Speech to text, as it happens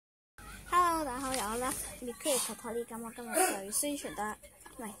Love Miku Totally 咁，我今日就要宣傳得，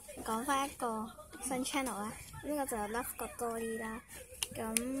唔係講翻一個新 channel 啦。呢個就 Love 個多啲啦。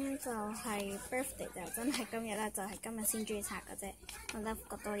咁就係 birthday 就真係今日啦，就係今日先註冊嘅啫。我 Love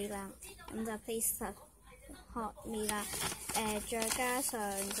個多啲啦，咁就 please support me 啦。再加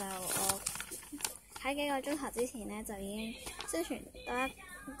上就我喺幾個鐘頭之前咧就已經宣傳多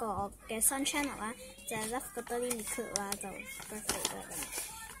一個我嘅新 channel 啦，就係 Love 個多啲 Miku 啦，就 birthday 啦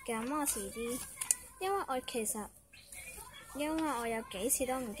咁我遲啲，因為我有幾次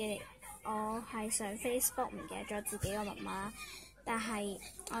都唔記得，我係上 Facebook 唔記得咗自己個密碼，但係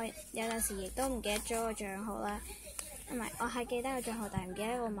我有陣時亦都唔記得咗個帳號啦。唔係，我係記得個帳號，但係唔記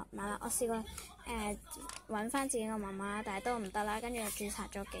得個密碼啦。我試過揾翻自己個密碼，但係都唔得啦。跟住就註冊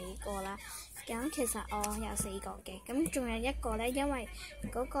咗幾個啦。咁其實我有4個嘅，咁仲有一個咧，因為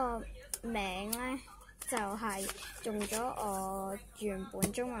嗰個名咧就係用咗我原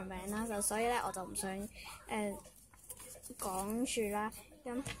本中文名啦，就所以咧我就唔想講住啦。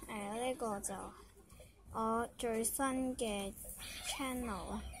咁呢個就我最新嘅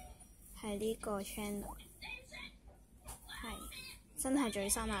channel 係呢個 channel。係真係最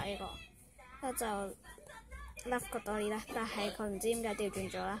新啦呢個，就 Love 個多啲啦，但係佢唔知點解調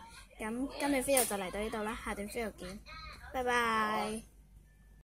轉咗啦。咁今日 video 就嚟到呢度啦，下段 video 見，拜拜。